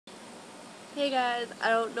Hey guys, I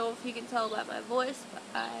don't know if you can tell by my voice, but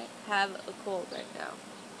I have a cold right now.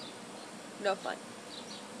 No fun.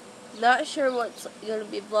 Not sure what's going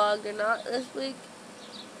to be vlogged or not this week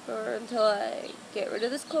or until I get rid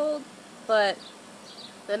of this cold, but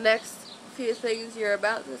the next few things you're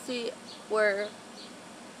about to see were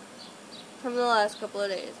from the last couple of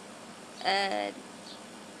days. And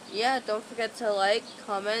yeah, don't forget to like,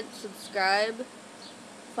 comment, subscribe,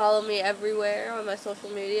 follow me everywhere on my social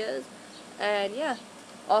medias. And yeah,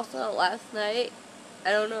 also last night,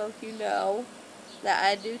 I don't know if you know that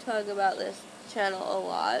I do talk about this channel a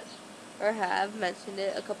lot, or have mentioned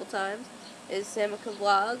it a couple times, is Samika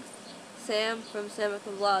Vlogs. Sam from Samika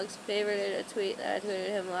Vlogs favorited a tweet that I tweeted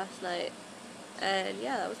him last night. And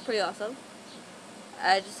yeah, that was pretty awesome.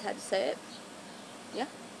 I just had to say it. Yeah.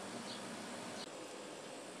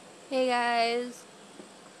 Hey guys,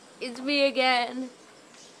 it's me again.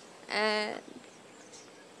 And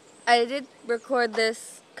I did record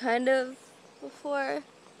this kind of before.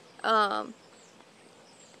 Yeah.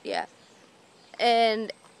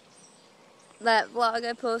 And that vlog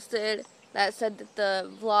I posted that said that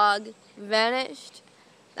the vlog vanished,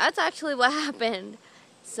 that's actually what happened.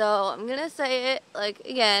 So I'm gonna say it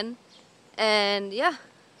again. And yeah.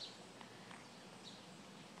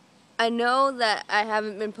 I know that I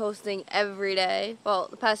haven't been posting every day. Well,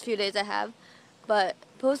 the past few days I have. But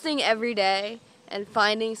posting every day and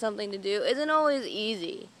finding something to do isn't always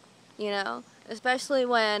easy, you know? Especially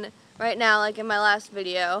when, right now, like in my last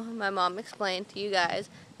video, my mom explained to you guys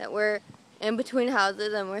that we're in between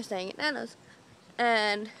houses and we're staying at Nana's.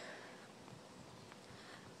 And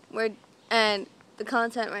the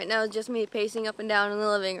content right now is just me pacing up and down in the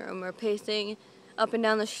living room or pacing up and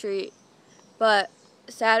down the street. But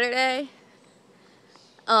Saturday,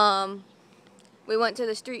 we went to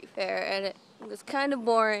the street fair and it was kind of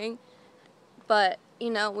boring. But,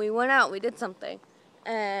 you know, we went out, we did something.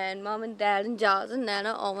 And Mom and Dad and Jaws and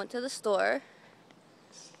Nana all went to the store.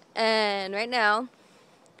 And right now,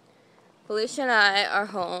 Felicia and I are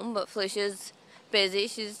home, but Felicia's busy.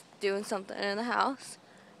 She's doing something in the house.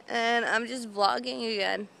 And I'm just vlogging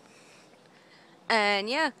again. And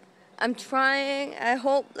yeah, I'm trying. I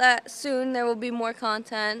hope that soon there will be more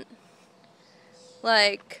content.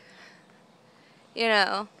 Like, you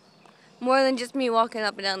know, more than just me walking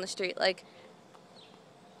up and down the street. Like,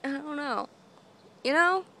 I don't know. You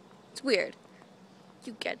know? It's weird.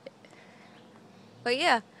 You get it. But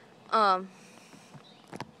yeah, wow,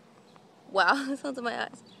 the sun's in my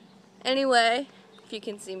eyes. Anyway, if you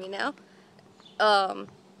can see me now, I'm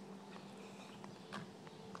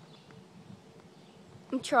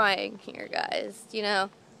trying here, guys, you know.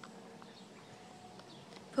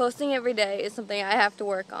 Posting every day is something I have to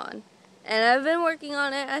work on. And I've been working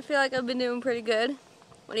on it. I feel like I've been doing pretty good.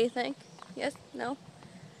 What do you think? Yes? No?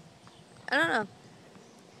 I don't know.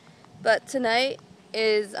 But tonight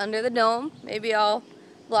is Under the Dome. Maybe I'll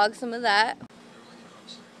vlog some of that.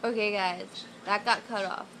 Okay guys, that got cut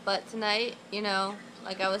off. But tonight, you know,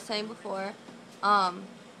 like I was saying before,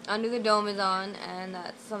 Under the Dome is on, and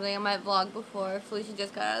that's something I might vlog before. Felicia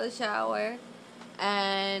just got out of the shower.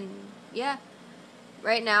 And yeah,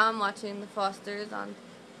 right now I'm watching the Fosters on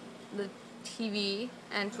the TV,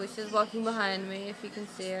 and Felicia's walking behind me, if you can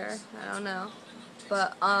see her. I don't know.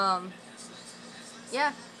 But,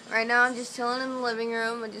 yeah, right now I'm just chilling in the living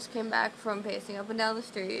room. I just came back from pacing up and down the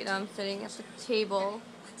street. I'm sitting at the table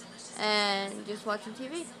and just watching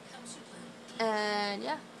TV. And,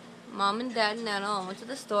 yeah, Mom and Dad and Nana all went to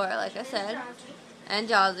the store, like I said. And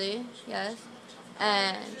Jazzy, yes.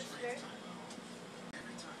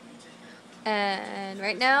 And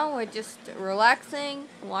right now we're just relaxing,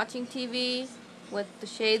 watching TV with the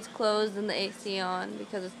shades closed and the AC on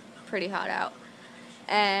because it's pretty hot out.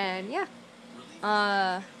 And yeah,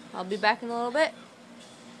 I'll be back in a little bit.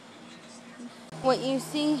 What you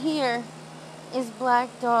see here is Black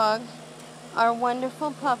Dog, our wonderful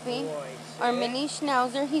puppy, our mini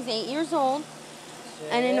schnauzer. He's 8 years old,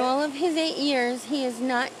 and in all of his 8 years, he has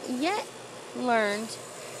not yet learned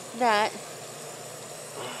that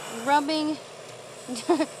rubbing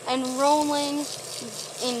and rolling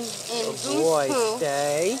in goose poo,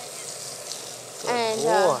 stay. And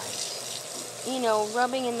you know,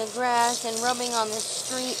 rubbing in the grass and rubbing on the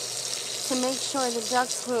street to make sure the duck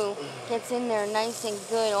poo gets in there nice and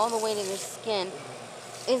good all the way to the skin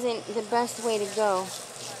isn't the best way to go.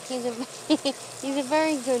 He's a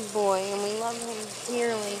very good boy, and we love him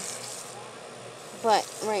dearly. But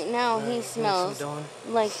right now he smells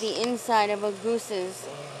like the inside of a goose's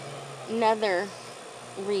nether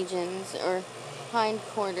regions or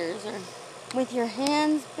hindquarters. Or with your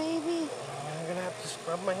hands, baby. I'm gonna have to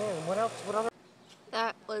scrub my hand. What else? What other?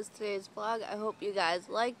 that was today's vlog. I hope you guys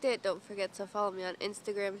liked it. Don't forget to follow me on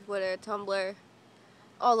Instagram, Twitter, Tumblr,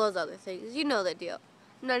 all those other things. You know the deal.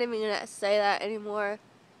 I'm not even going to say that anymore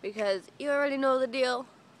because you already know the deal.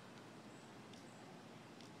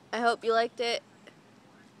 I hope you liked it.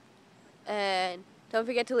 And don't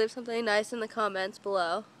forget to leave something nice in the comments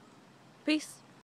below. Peace.